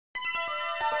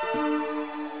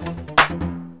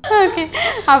Okay,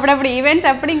 అప్పుడప్పుడు events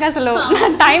అప్పుడు ఇంకా అసలు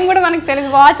టైం కూడా మనకు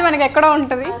తెలియదు, వాచ్ మనకి ఎక్కడో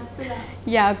ఉంటుంది.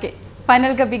 యా ఓకే,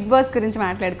 ఫైనల్గా బిగ్ బాస్ గురించి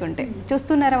మాట్లాడుకుంటే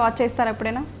చూస్తున్నారా, వాచ్ చేస్తారా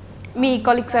ఎప్పుడైనా? మీ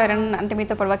కొలీగ్స్ ఎవరైనా అంటే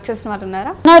మీతో పాటు వర్క్ చేసిన వాళ్ళు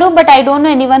ఉన్నారా? But I don't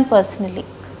know anyone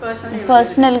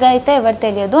పర్సనల్గా అయితే ఎవరు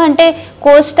తెలియదు. అంటే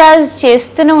కో స్టార్స్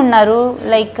చేస్తూనే ఉన్నారు,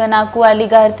 లైక్ నాకు అలీ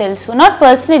గారు తెలుసు, not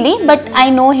personally but I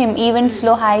know him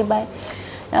ఈవెంట్స్లో. హాయ్ బాయ్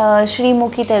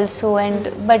శ్రీముఖి తెలుసు, అండ్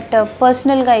బట్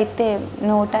పర్సనల్గా అయితే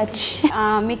నో టచ్.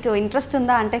 మీకు ఇంట్రెస్ట్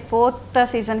ఉందా అంటే 4th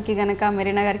సీజన్కి కనుక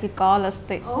మెరీనా గారికి కాల్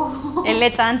వస్తే వెళ్ళే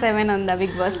ఛాన్స్ ఏమైనా ఉందా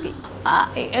బిగ్ బాస్కి?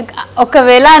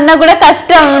 ఒకవేళ అన్నా కూడా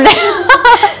కష్టం.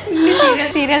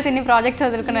 సీరియల్స్ ఇన్ని ప్రాజెక్ట్స్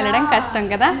వదులుకొని వెళ్ళడం కష్టం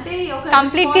కదా,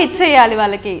 కంప్లీట్గా ఇచ్చేయాలి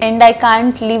వాళ్ళకి. And I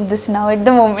can't leave this now at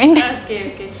the moment.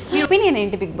 Me opinion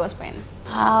ఏంటి బిగ్ బాస్ పైన?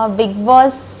 బిగ్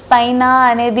బాస్ పైన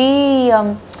అనేది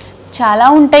చాలా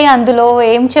ఉంటాయి, అందులో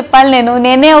ఏం చెప్పాలి.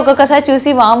 నేనే ఒక్కొక్కసారి చూసి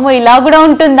వామ్మో ఇలా కూడా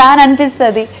ఉంటుందా అని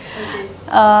అనిపిస్తుంది.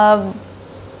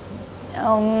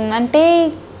 అంటే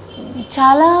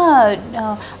చాలా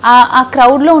ఆ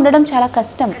క్రౌడ్లో ఉండడం చాలా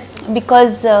కష్టం,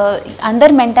 బికాజ్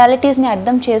అందరి మెంటాలిటీస్ని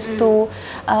అర్థం చేస్తూ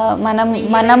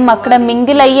మనం అక్కడ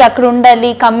మింగిల్ అయ్యి అక్కడ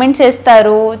ఉండాలి. కమెంట్స్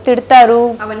వేస్తారు, తిడతారు,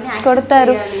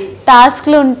 కొడతారు,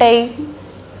 టాస్క్లు ఉంటాయి.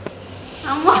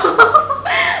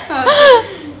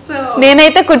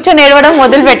 నేనైతే కూర్చొని ఏడవడం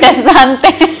మొదలు పెట్టేస్తా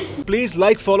అంతే. Please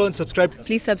like, follow and subscribe.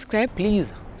 Please subscribe. Please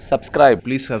subscribe.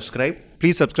 Please subscribe.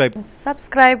 Please subscribe.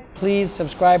 Subscribe. Please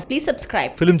subscribe. Please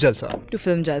subscribe FilmJalsa. to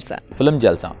FilmJalsa.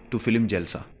 FilmJalsa. To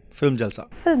FilmJalsa. FilmJalsa.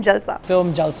 FilmJalsa.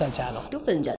 FilmJalsa channel. To FilmJalsa.